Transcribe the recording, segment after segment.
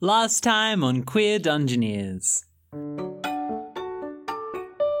Last time on Queer Dungeoneers.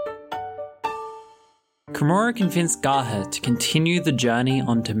 Kimura convinced Gaha to continue the journey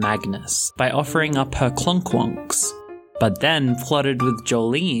onto Magnus by offering up her Clonkwonks, but then plotted with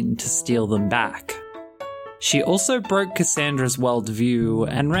Jolene to steal them back. She also broke Cassandra's worldview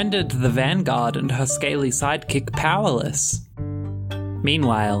and rendered the Vanguard and her scaly sidekick powerless.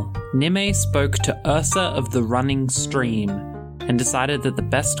 Meanwhile, Nimue spoke to Ursa of the Running Stream and decided that the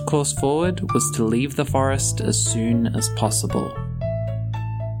best course forward was to leave the forest as soon as possible.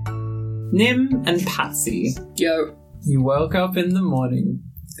 Nim and Patsy. Yo. You woke up in the morning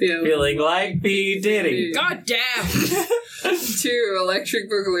feeling like P. Diddy. God damn! 2 electric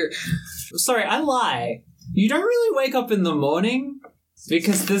boogaloo. Sorry, I lie. You don't really wake up in the morning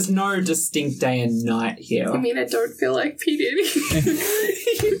because there's no distinct day and night here. I mean, I don't feel like P.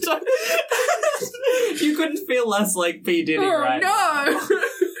 Diddy. You don't. You couldn't feel less like P. Diddy right now.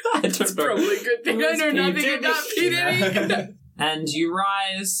 I don't It's know. probably a good thing I know nothing about P. Diddy. And you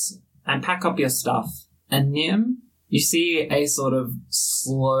rise and pack up your stuff. And Nim, you see a sort of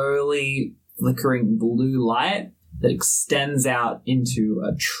slowly flickering blue light that extends out into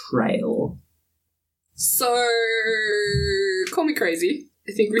a trail. So, call me crazy.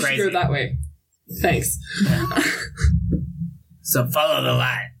 I think we should Crazy. go that way. Thanks. So follow the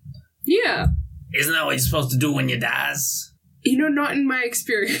light. Yeah. Isn't that what you're supposed to do when you dies? You know, not in my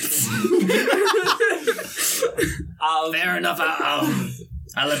experience. Fair enough.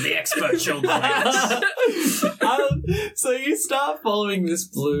 I'll let the expert show the lights. So you start following this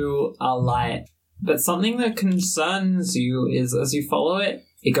blue light, but something that concerns you is as you follow it,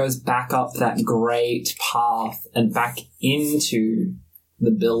 it goes back up that great path and back into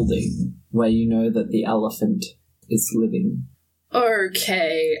the building where you know that the elephant is living.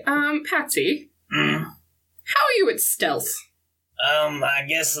 Okay. Patsy, Mm. how are you at stealth? I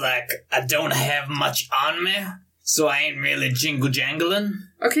guess, I don't have much on me, so I ain't really jingle-jangling.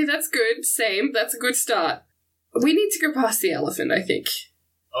 Okay, that's good. Same. That's a good start. We need to go past the elephant, I think.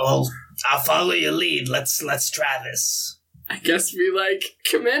 Oh, I'll follow your lead. Let's try this. I guess we,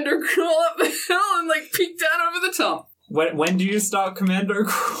 commando crawl up the hill and, peek down over the top. When do you start commando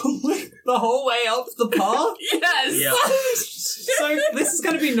crawling? The whole way up the path? Yes! Yeah. So this is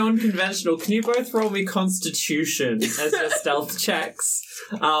going to be non-conventional. Can you both roll me Constitution as your stealth checks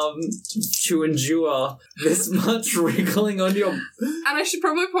to endure this much wriggling on your... And I should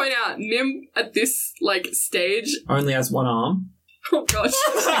probably point out, Nim, at this, stage... Only has one arm. Oh, gosh.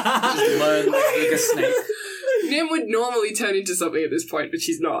 Learn like a snake. Nim would normally turn into something at this point, but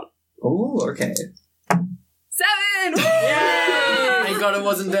she's not. Oh, okay. 7! Yay! Thank God it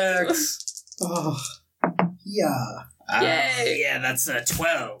wasn't Dex. Oh. Yeah. Yay! Yeah, that's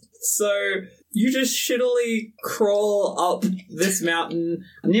 12. So you just shittily crawl up this mountain.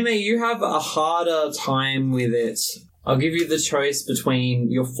 Nime, you have a harder time with it. I'll give you the choice between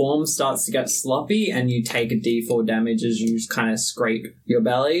your form starts to get sloppy and you take a d4 damage as you kind of scrape your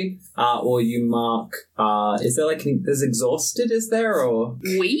belly, or you mark, is there there's exhausted, is there, or?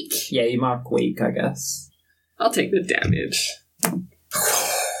 Weak? Yeah, you mark weak, I guess. I'll take the damage.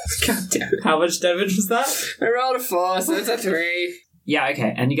 God damn it. How much damage was that? I rolled a 4, so it's a 3. Yeah,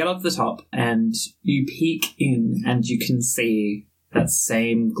 okay, and you get up the top and you peek in and you can see that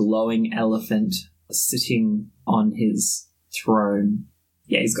same glowing elephant sitting on his throne.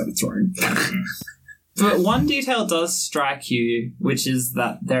 Yeah, he's got a throne. But one detail does strike you, which is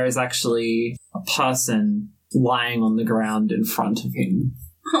that there is actually a person lying on the ground in front of him.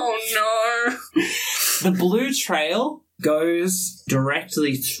 Oh no. The blue trail goes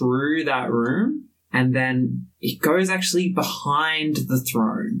directly through that room, and then it goes actually behind the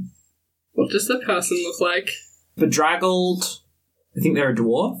throne. What does the person look like? Bedraggled, I think they're a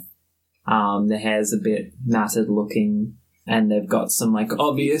dwarf. Their hair's a bit matted looking, and they've got some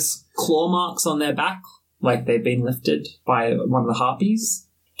obvious claw marks on their back, like they've been lifted by one of the harpies.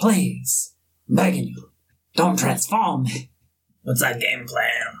 Please, I'm begging you, don't transform me. What's our game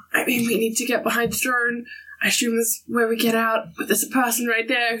plan? I mean, we need to get behind the throne. I assume that's where we get out, but there's a person right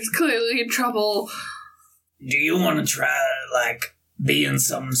there who's clearly in trouble. Do you want to try, being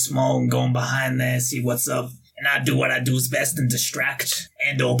something small and going behind there, see what's up, and I do what I do is best and distract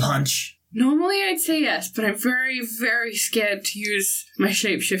and/or punch? Normally I'd say yes, but I'm very, very scared to use my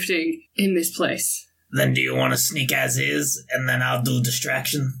shape-shifting in this place. Then do you want to sneak as is, and then I'll do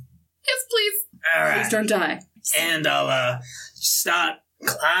distraction? Yes, please. All right. Please don't die. And I'll start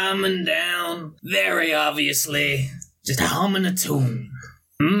climbing down, very obviously, just humming a tune.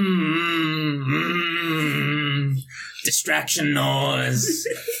 Distraction noise.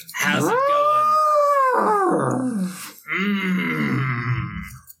 How's it going?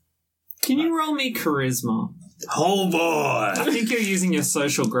 Can you roll me charisma? Oh boy. I think you're using your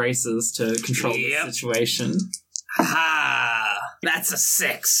social graces to control Yep. the situation. Ha! That's a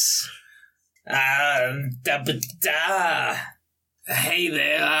 6. Hey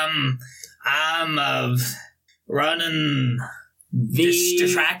there, I'm running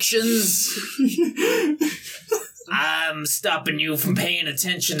distractions. I'm stopping you from paying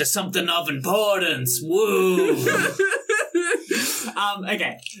attention to something of importance. Woo!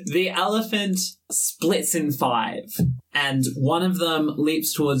 Okay. The elephant splits in 5, and one of them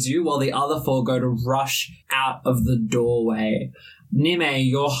leaps towards you while the other 4 go to rush out of the doorway. Nime,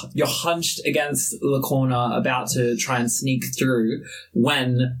 you're hunched against the corner about to try and sneak through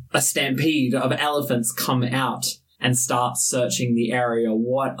when a stampede of elephants come out and start searching the area.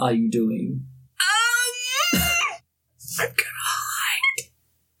 What are you doing? I'm gonna hide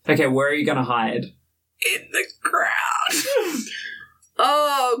Okay, where are you going to hide? in the crowd.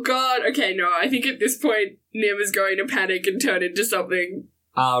 Oh, God. Okay, no, I think at this point, Nim is going to panic and turn into something.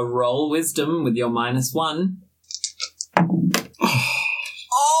 Roll wisdom with your -1.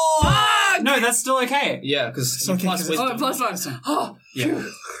 Oh! No, that's still okay. Yeah, because okay, plus 'cause wisdom. Oh, +1. Oh, Yeah.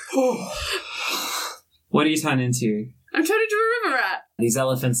 What do you turn into? I'm turning into a river rat. These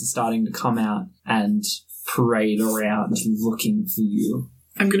elephants are starting to come out and parade around looking for you.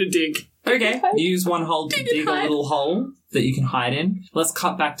 I'm gonna dig. Okay, use one hole to Dig and dig a hide. little hole that you can hide in. Let's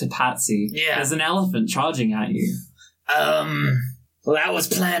cut back to Patsy. Yeah. There's an elephant charging at you. Well, that was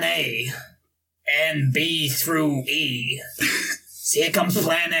plan A. And B through E. So here comes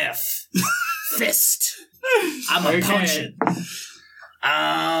plan F. Fist. I'm a Okay. punch it.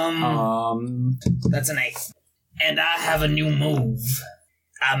 That's an 8. And I have a new move.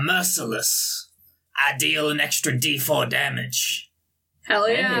 I'm merciless. I deal an extra D4 damage. Hell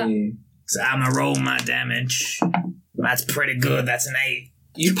yeah. Hey. So I'm gonna roll my damage. That's pretty good. That's an 8.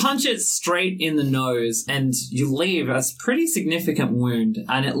 You punch it straight in the nose and you leave a pretty significant wound,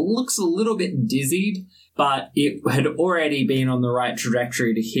 and it looks a little bit dizzied, but it had already been on the right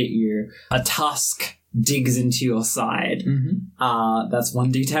trajectory to hit you. A tusk digs into your side. That's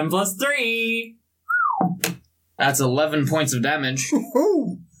 1d10 plus 3. That's 11 points of damage.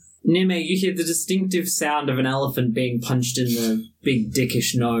 Nime, you hear the distinctive sound of an elephant being punched in the big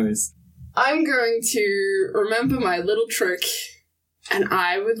dickish nose. I'm going to remember my little trick, and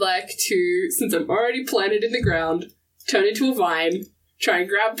I would like to, since I'm already planted in the ground, turn into a vine, try and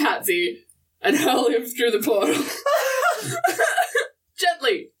grab Patsy, and hurl him through the portal.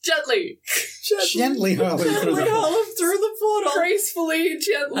 Gently. Gently hurl him through the hurl him through the portal. Gracefully,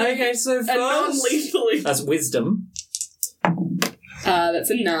 gently, Okay, so and first... non-lethally. That's wisdom. That's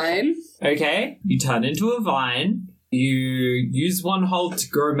a 9. Okay, you turn into a vine. You use one hold to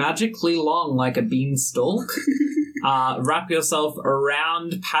grow magically long like a beanstalk. Wrap yourself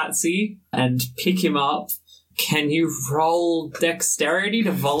around Patsy and pick him up. Can you roll dexterity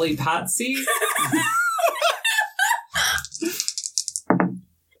to volley Patsy?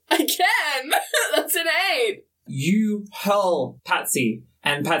 I can! That's an 8! You hurl Patsy,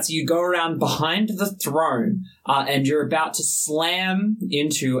 and Patsy, you go around behind the throne, and you're about to slam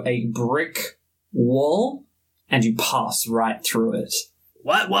into a brick wall, and you pass right through it.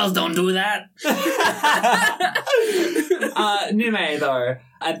 What? Well, don't do that. Nime, though,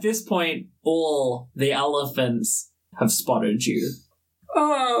 at this point, all the elephants have spotted you.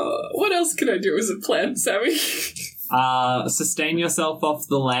 What else can I do as a plan, Sammy? Sustain yourself off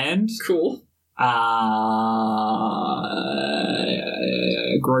the land. Cool.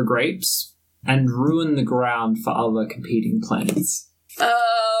 Grow grapes. And ruin the ground for other competing plants.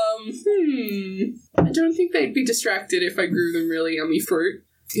 I don't think they'd be distracted if I grew them really yummy fruit,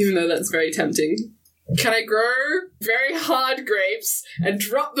 even though that's very tempting. Can I grow very hard grapes and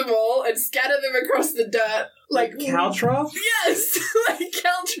drop them all and scatter them across the dirt? Like Caltrops? Yes! Like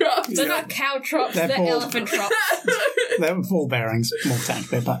caltrops! They're not cow trops, They're they're bald. elephant trops. They're ball bearings, more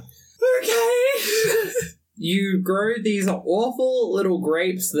technically, but Okay. You grow these awful little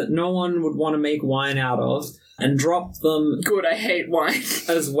grapes that no one would want to make wine out of and drop them Good, I hate wine.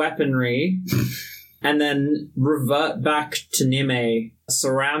 as weaponry and then revert back to Nime,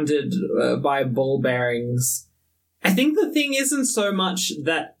 surrounded by ball bearings. I think the thing isn't so much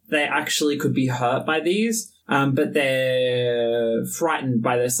that they actually could be hurt by these, but they're frightened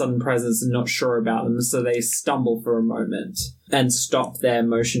by their sudden presence and not sure about them, so they stumble for a moment and stop their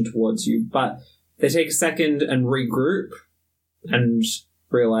motion towards you. But they take a second and regroup and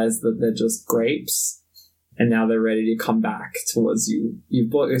realize that they're just grapes, and now they're ready to come back towards you.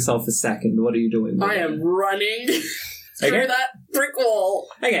 You've bought yourself a second. What are you doing? I am running Okay. through that brick wall.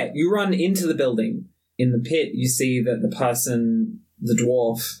 Okay, you run into the building. In the pit, you see that the person the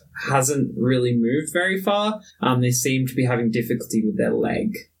dwarf hasn't really moved very far. They seem to be having difficulty with their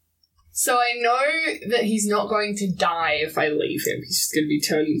leg. So I know that he's not going to die if I leave him. He's just going to be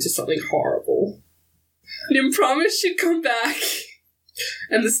turned into something horrible. Nim promised she'd come back,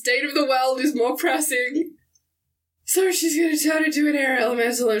 and the state of the world is more pressing. So she's going to turn into an air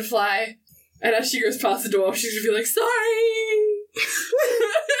elemental and fly. And as she goes past the dwarf, she's going to be like, sorry!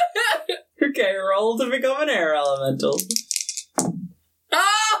 Okay, roll to become an air elemental.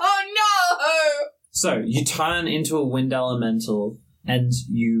 Oh, no! So, you turn into a wind elemental, and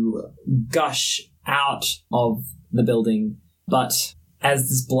you gush out of the building, but as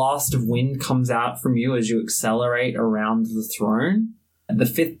this blast of wind comes out from you as you accelerate around the throne, the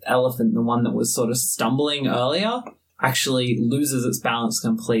fifth elephant, the one that was sort of stumbling earlier, actually loses its balance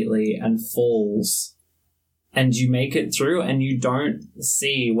completely and falls. And you make it through, and you don't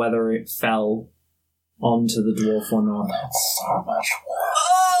see whether it fell onto the dwarf or not. That's so much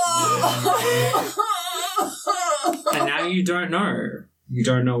And now you don't know. You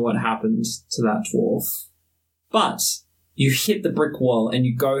don't know what happened to that dwarf. But you hit the brick wall and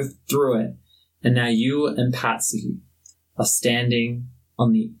you go through it. And now you and Patsy are standing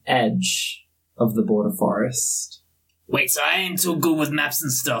on the edge of the border forest. Wait, so I ain't too good with maps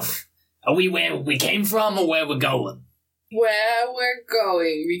and stuff. Are we where we came from or where we're going? Where we're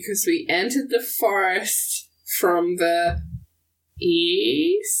going, because we entered the forest from the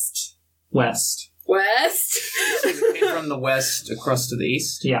east? West. West? We came from the west across to the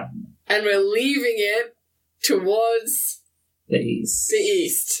east. Yeah, And we're leaving it towards the east. the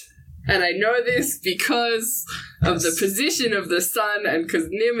east. And I know this because of the position of the sun and because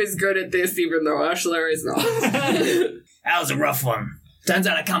Nim is good at this even though Ursula is not. That was a rough one. Turns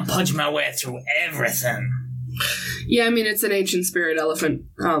out I can't punch my way through everything. Yeah, I mean, it's an ancient spirit elephant.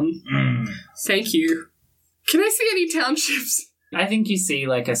 Thank you. Can I see any townships? I think you see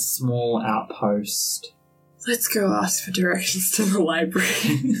like a small outpost. Let's go ask for directions to the library.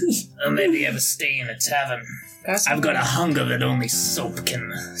 Or maybe ever stay in a tavern. I've got a hunger that only soap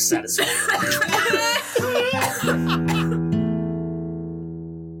can satisfy.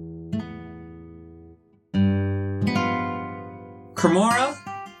 Cremora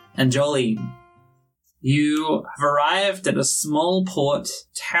and Jolene, you have arrived at a small port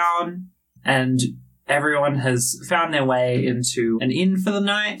town and everyone has found their way into an inn for the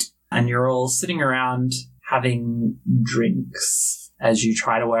night and you're all sitting around having drinks as you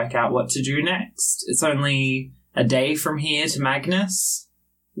try to work out what to do next. It's only a day from here to Magnus.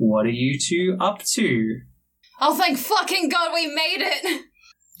 What are you two up to? Oh, thank fucking God we made it!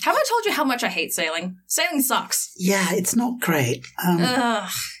 Have I told you how much I hate sailing? Sailing sucks. Yeah, it's not great. Ugh.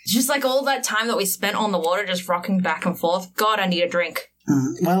 Just like all that time that we spent on the water just rocking back and forth. God, I need a drink.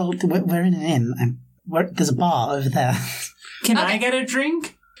 Well, we're in an inn. And there's a bar over there. Can Okay. I get a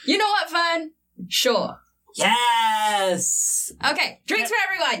drink? You know what, Vern? Sure. Yes! Okay, drinks for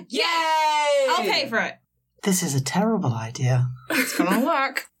everyone! Yay! I'll pay for it. This is a terrible idea. It's gonna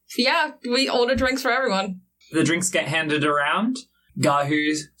work. Yeah, we order drinks for everyone. The drinks get handed around.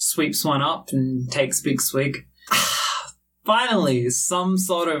 Gahu sweeps one up and takes a big swig. Finally, some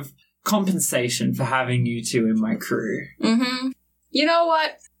sort of compensation for having you two in my crew. Mm-hmm. You know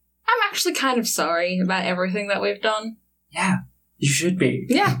what? I'm actually kind of sorry about everything that we've done. Yeah, you should be.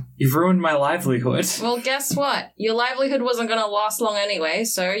 Yeah. You've ruined my livelihood. Well, guess what? Your livelihood wasn't going to last long anyway,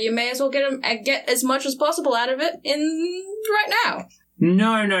 so you may as well get as much as possible out of it right now.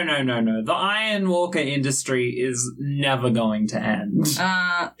 No. The Iron Walker industry is never going to end.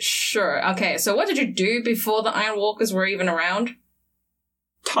 Sure. Okay, so what did you do before the Iron Walkers were even around?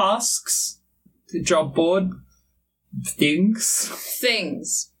 Tasks. The job board. Things.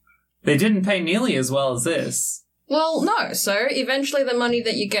 Things. They didn't pay nearly as well as this. Well, no, so eventually the money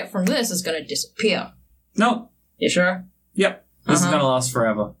that you get from this is going to disappear. Nope. You sure? Yep. This is Uh-huh. going to last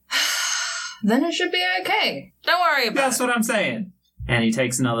forever. Then it should be okay. Don't worry about That's it. what I'm saying. And he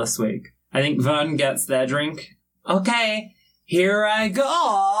takes another swig. I think Vern gets their drink. Okay, here I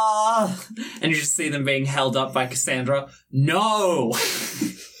go. And you just see them being held up by Cassandra. No!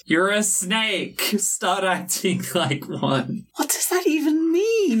 You're a snake. Start acting like one. What does that even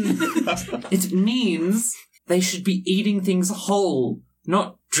mean? It means they should be eating things whole,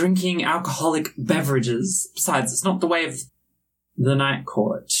 not drinking alcoholic beverages. Besides, it's not the way of the Night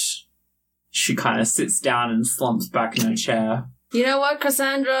Court. She kind of sits down and slumps back in her chair. You know what,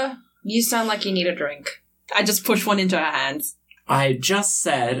 Cassandra? You sound like you need a drink. I just push one into her hands. I just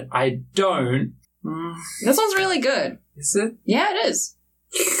said I don't. This one's really good. Is it? Yeah, it is.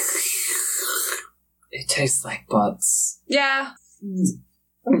 It tastes like butts. Yeah.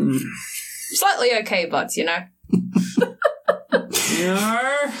 Mm. Slightly okay butts, you know?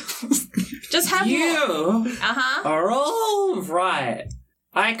 Just have more. You Uh-huh. are all right.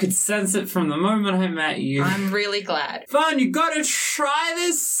 I could sense it from the moment I met you. I'm really glad. Vern, you gotta try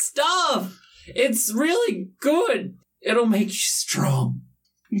this stuff. It's really good. It'll make you strong.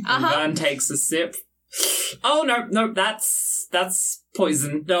 Uh-huh. Vern takes a sip. Oh, no, that's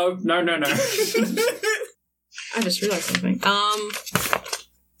poison. No. I just realized something.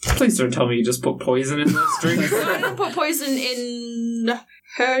 Please don't tell me you just put poison in those drinks. I didn't put poison in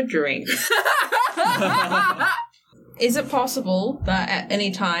her drink. Is it possible that at any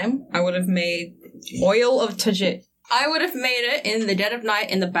time I would have made oil of Tajit? I would have made it in the dead of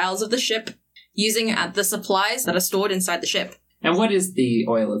night in the bowels of the ship, using the supplies that are stored inside the ship. And what is the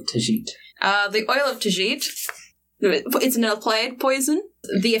oil of Tajit? The oil of Tajit, it's an applied poison.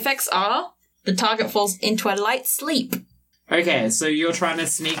 The effects are the target falls into a light sleep. Okay, so you're trying to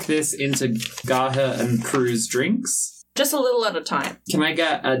sneak this into Gaha and Crew's drinks? Just a little at a time. Can I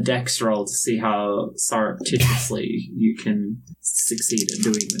get a dex roll to see how surreptitiously you can succeed at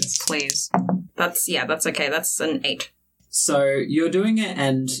doing this? Please. That's okay. That's an 8. So you're doing it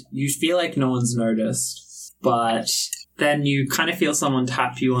and you feel like no one's noticed, but then you kind of feel someone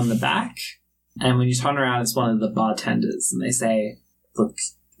tap you on the back, and when you turn around, it's one of the bartenders, and they say, look,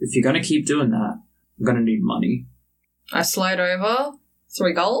 if you're going to keep doing that, I'm going to need money. I slide over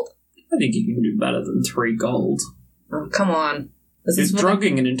 3 gold. I think you can do better than 3 gold. Oh, come on. It's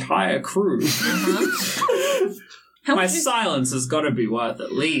drugging an entire crew. Uh-huh. How My much is silence has got to be worth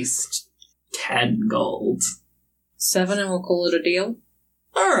at least 10 gold. 7 and we'll call it a deal?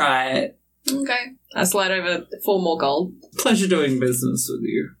 All right. Okay. I slide over 4 more gold. Pleasure doing business with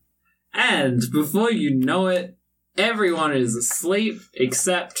you. And before you know it, everyone is asleep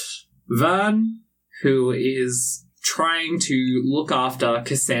except Vern, who is trying to look after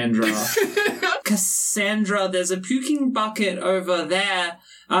Cassandra. Cassandra, there's a puking bucket over there.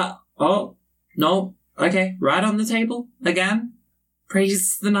 Oh, no. Okay, right on the table again.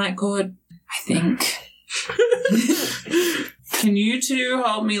 Praise the Night Court. I think. Can you two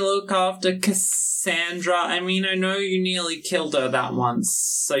help me look after Cassandra? I mean, I know you nearly killed her that once,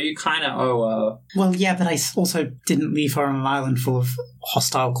 so you kind of owe her. Well, yeah, but I also didn't leave her on an island full of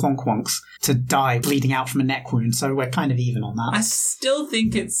hostile quonkwonks to die bleeding out from a neck wound, so we're kind of even on that. I still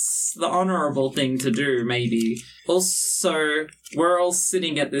think it's the honourable thing to do, maybe. Also, we're all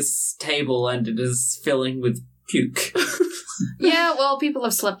sitting at this table and it is filling with puke. Yeah, well, people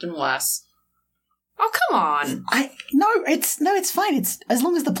have slept in worse. Oh, come on. It's fine. It's as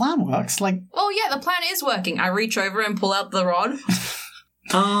long as the plan works. Like, Oh, yeah, the plan is working. I reach over and pull out the rod.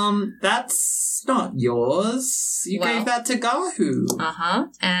 That's not yours. You Well. gave that to Gahu. Uh-huh.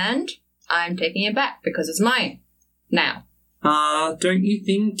 And I'm taking it back because it's mine. Now. Don't you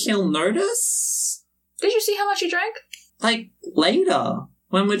think he'll notice? Did you see how much he drank? Like, later,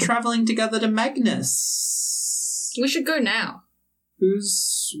 when we're travelling together to Magnus. We should go now.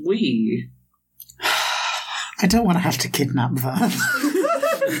 Who's we? I don't want to have to kidnap Vern.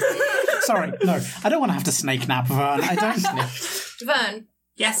 Sorry, no. I don't want to have to snake nap Vern. I don't. Vern,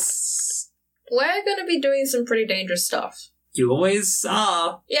 Yes. we're going to be doing some pretty dangerous stuff. You always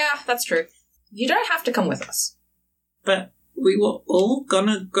are. Yeah, that's true. You don't have to come with us. But we were all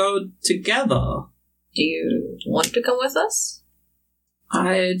gonna go together. Do you want to come with us?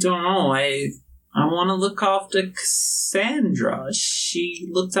 I don't know. I want to look after Cassandra. She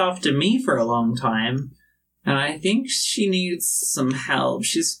looked after me for a long time, and I think she needs some help.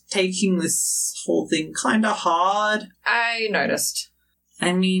 She's taking this whole thing kind of hard. I noticed.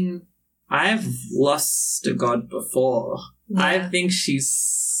 I mean, I've lost a god before. Yeah. I think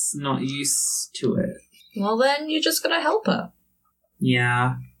she's not used to it. Well, then you just gotta help her.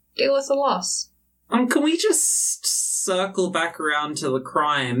 Yeah. Deal with the loss. Can we just circle back around to the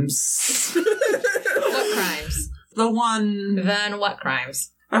crimes? What crimes? The one... Vern, what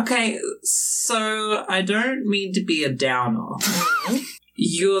crimes? Okay, so I don't mean to be a downer.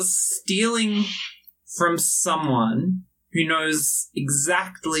 You're stealing from someone who knows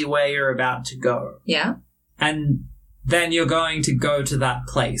exactly where you're about to go. Yeah? And then you're going to go to that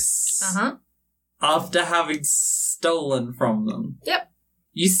place. Uh-huh. After having stolen from them. Yep.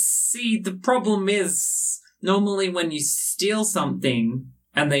 You see, the problem is, normally when you steal something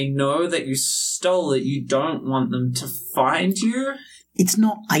and they know that you stole it, you don't want them to find you. It's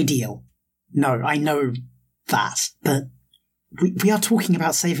not ideal. No, I know that. But we are talking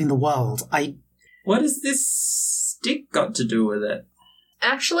about saving the world. What has this stick got to do with it?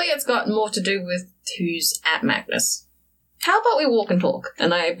 Actually, it's got more to do with who's at Magnus. How about we walk and talk?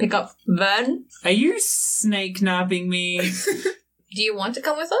 And I pick up Vern. Are you snake napping me? Do you want to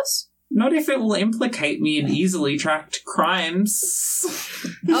come with us? Not if it will implicate me in easily tracked crimes.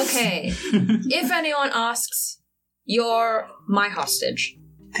 Okay. If anyone asks, you're my hostage.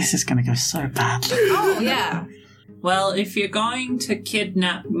 This is going to go so bad. Oh, yeah. Well, if you're going to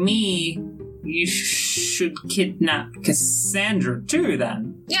kidnap me, you should kidnap Cassandra too,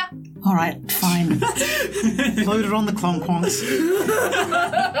 then. Yeah. All right, fine. Load her on the clonkwonks.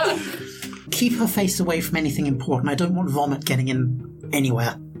 Keep her face away from anything important. I don't want vomit getting in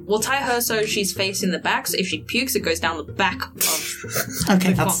anywhere. We'll tie her so she's facing the back, so if she pukes, it goes down the back of Okay,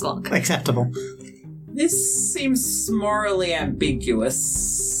 the that's clonkwonk. acceptable. This seems morally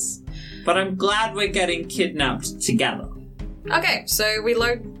ambiguous, but I'm glad we're getting kidnapped together. Okay, so we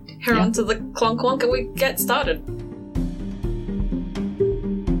load her onto the clonkwonk and we get started.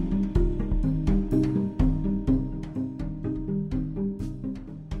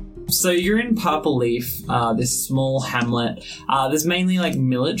 So you're in Purple Leaf, this small hamlet. There's mainly like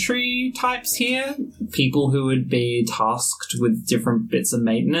military types here, people who would be tasked with different bits of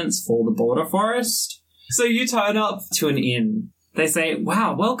maintenance for the border forest. So you turn up to an inn. They say,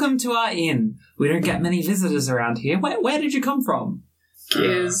 wow, welcome to our inn. We don't get many visitors around here. Where did you come from?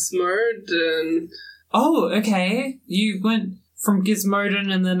 Gizmoden. Oh, okay. You went from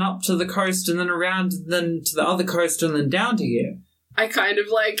Gizmoden and then up to the coast and then around and then to the other coast and then down to here. I kind of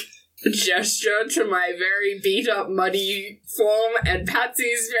gesture to my very beat up muddy form and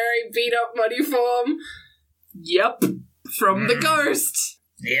Patsy's very beat up muddy form. Yep. From the ghost.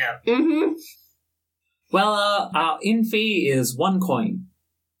 Yeah. Mm-hmm. Well, our inn fee is 1 coin.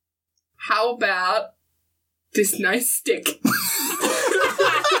 How about this nice stick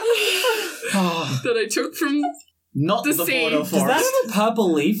that I took from... Not The the sea. border Does that forest. have a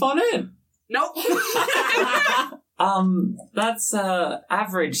purple leaf on it? Nope. That's a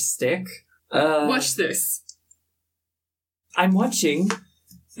average stick. Watch this. I'm watching.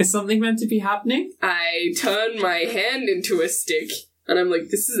 Is something meant to be happening? I turn my hand into a stick, and I'm like,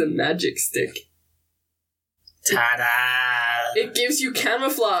 this is a magic stick. Ta-da! It gives you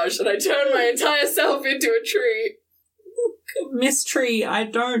camouflage, and I turn my entire self into a tree. Miss Tree, I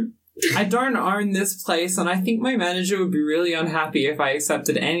don't own this place, and I think my manager would be really unhappy if I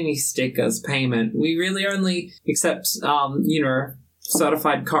accepted any stick as payment. We really only accept,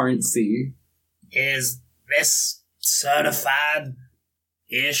 certified currency. Is this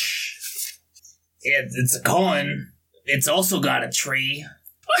certified-ish? It's a coin. It's also got a tree.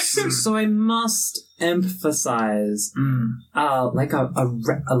 So I must emphasize, the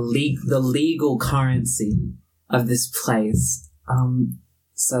legal currency of this place.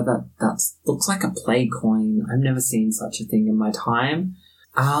 So that looks like a play coin. I've never seen such a thing in my time.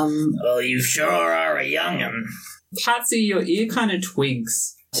 Well, you sure are a young'un. Patsy, your ear kind of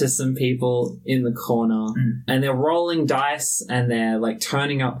twigs to some people in the corner, and they're rolling dice and they're like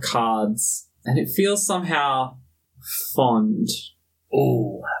turning up cards, and it feels somehow fond.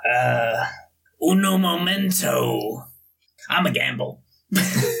 Ooh, uno momento. I'm a gamble.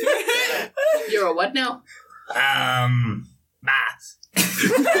 You're a what now? Math.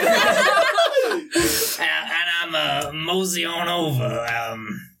 and I'm mosey on over.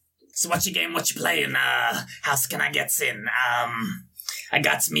 So what you game, what you playing? House can I get in? I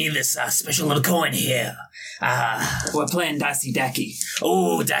got me this special little coin here. We're playing Dicey Dacky.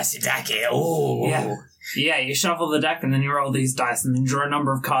 Oh, dicey dacky. Oh, Yeah, you shuffle the deck and then you roll these dice and then draw a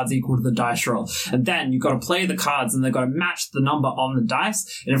number of cards equal to the dice roll. And then you've got to play the cards and they've got to match the number on the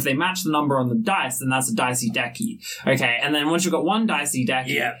dice. And if they match the number on the dice, then that's a dicey decky. Okay, and then once you've got 1 dicey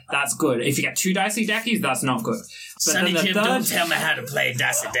decky, that's good. If you get 2 dicey deckies, that's not good. But Sonny then the Kid, third... don't tell me how to play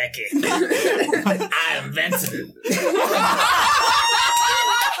dicey decky. I invented it.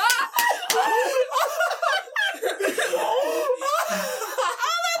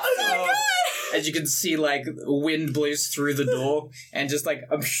 As you can see, wind blows through the door, and just a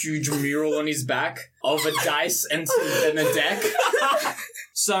huge mural on his back of a dice and a deck.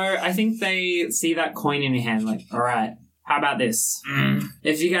 So I think they see that coin in your hand, all right, how about this?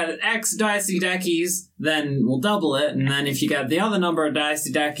 If you get X dicey deckies, then we'll double it, and then if you get the other number of dicey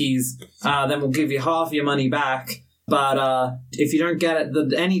deckies, then we'll give you half your money back. But if you don't get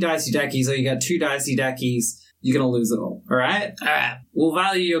any dicey deckies, or you get 2 dicey deckies, you're going to lose it all, all right? All right. We'll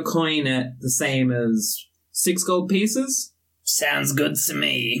value your coin at the same as 6 gold pieces. Sounds good to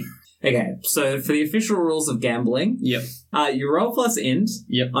me. Okay, so for the official rules of gambling, Yep. You roll plus int.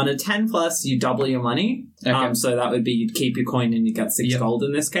 Yep. On a 10 plus, you double your money. Okay. So that would be you'd keep your coin and you get 6 gold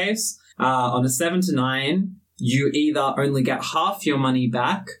in this case. On a 7 to 9, you either only get half your money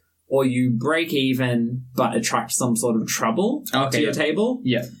back or you break even but attract some sort of trouble to your table.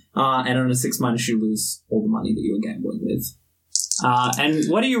 Yeah. And on a 6 minus, you lose all the money that you were gambling with. And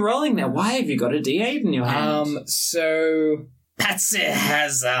what are you rolling there? Why have you got a D8 in your hand? So Patsy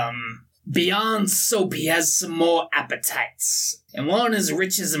has, beyond soap, he has some more appetites. And one is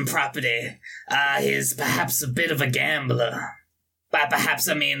riches and property. He's perhaps a bit of a gambler. But perhaps,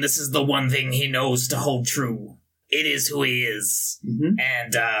 this is the one thing he knows to hold true. It is who he is. Mm-hmm.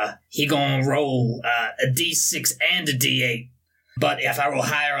 And, he gonna roll, a D6 and a D8. But if I roll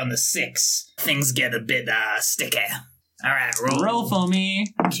higher on the 6, things get a bit, sticky. Alright, Roll for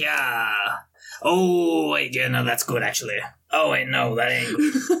me. Yeah. Oh, wait, yeah, no, that's good, actually. Oh, wait, no, that ain't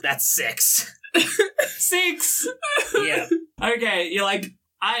good. That's 6. 6! Yeah. Okay, you're like,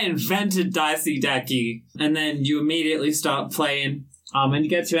 I invented Dicey Decky. And then you immediately start playing. And you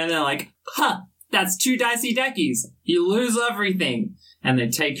get to it and they're like, that's 2 Dicey Deckies. You lose everything. And they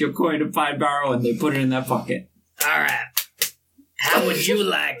take your coin to Pine Barrel and they put it in their pocket. Alright. How would you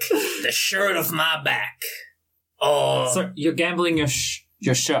like the shirt off my back? Or... So you're gambling your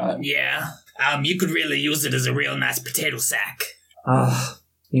shirt. Yeah. You could really use it as a real nice potato sack.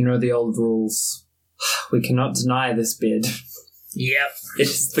 You know the old rules. We cannot deny this bid. Yep. It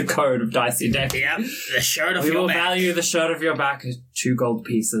is the code of Dicey Deck. Yep. The shirt off We your will back. value the shirt of your back at 2 gold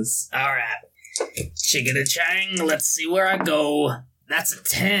pieces. Alright. Chickada-chang, let's see where I go. That's a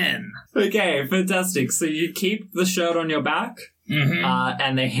 10. Okay, fantastic. So you keep the shirt on your back, Mm-hmm.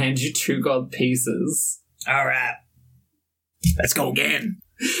 and they hand you 2 gold pieces. Alright. Let's go again.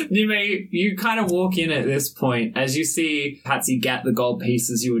 You kind of walk in at this point as you see Patsy get the gold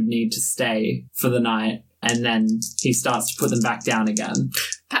pieces you would need to stay for the night, and then he starts to put them back down again.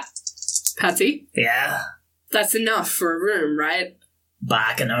 Patsy, Yeah. that's enough for a room, right? But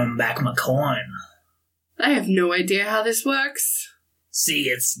I can earn back my coin. I have no idea how this works. See,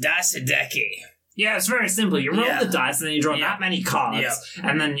 it's Dicey Decky. Yeah, it's very simple. You roll Yeah. the dice and then you draw Yeah. that many cards. Yeah.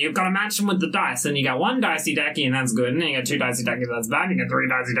 And then you've got to match them with the dice. And you got 1 Dicey Decky and that's good. And then you got 2 Dicey Decky that's bad. And you got 3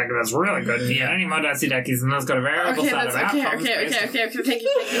 Dicey Decky that's really good. And you got any more Dicey Deckies and that's got a variable Okay, set that's of outcomes. okay.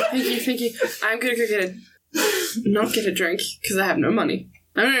 Thank you. I'm gonna go not get a drink, because I have no money.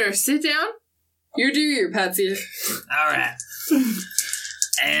 I'm gonna sit down. You do you, Patsy. Alright.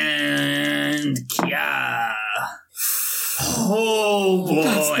 And yeah. Oh boy.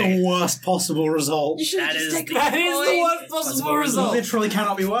 That's the worst possible result. That is That is the worst possible result. Literally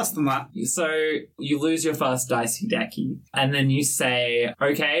cannot be worse than that. So you lose your first Dicey Decky. And then you say,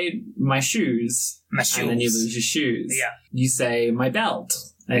 okay, my shoes. My shoes. And then you lose your shoes. Yeah. You say, my belt.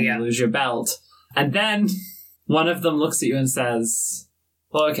 And Yeah. you lose your belt. And then one of them looks at you and says,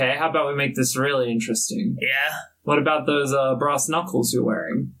 well, okay, how about we make this really interesting? Yeah. What about those brass knuckles you're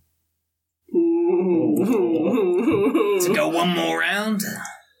wearing? To go one more round?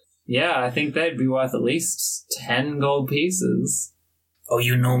 Yeah, I think they'd be worth at least 10 gold pieces. Oh,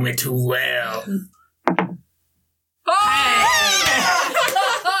 you know me too well.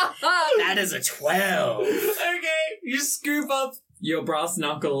 That is a 12. Okay, you scoop up your brass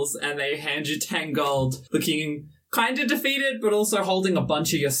knuckles and they hand you 10 gold, looking kind of defeated, but also holding a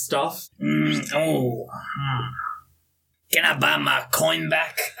bunch of your stuff. Can I buy my coin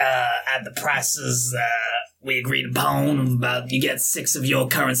back at the prices we agreed upon? About you get 6 of your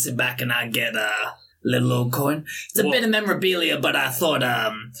currency back and I get a little old coin. It's a bit of memorabilia, but I thought,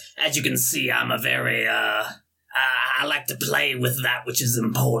 as you can see, I'm a very, I like to play with that which is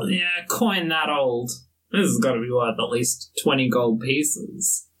important. Yeah, coin that old. This has got to be worth at least 20 gold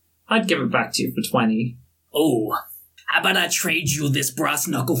pieces. I'd give it back to you for 20. Oh, how about I trade you this brass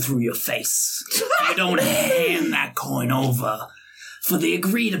knuckle through your face? You don't hand that coin over. For the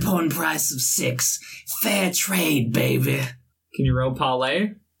agreed upon price of 6. Fair trade, baby. Can you roll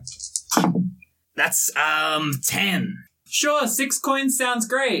parlay? That's, 10. Sure, 6 coins sounds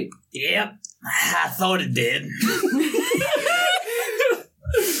great. Yep, I thought it did.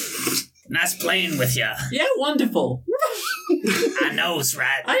 Nice playing with ya. Yeah, wonderful. I know's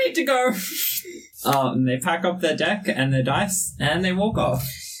right. I need to go. And they pack up their deck and their dice and they walk off.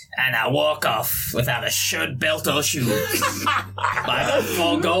 And I walk off without a shirt, belt, or shoes. Buy that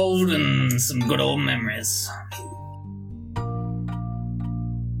 4 gold and some good old memories.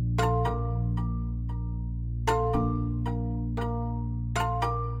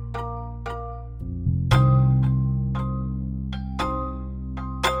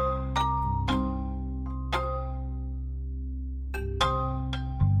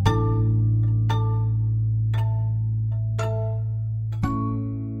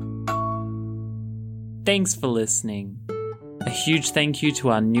 Thanks for listening. A huge thank you to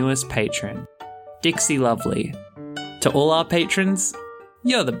our newest patron, Dixie Lovely. To all our patrons,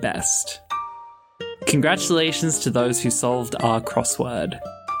 you're the best. Congratulations to those who solved our crossword,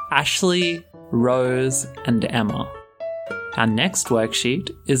 Ashley, Rose, and Emma. Our next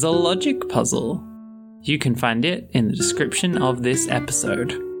worksheet is a logic puzzle. You can find it in the description of this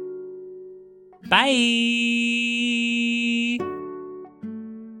episode. Bye!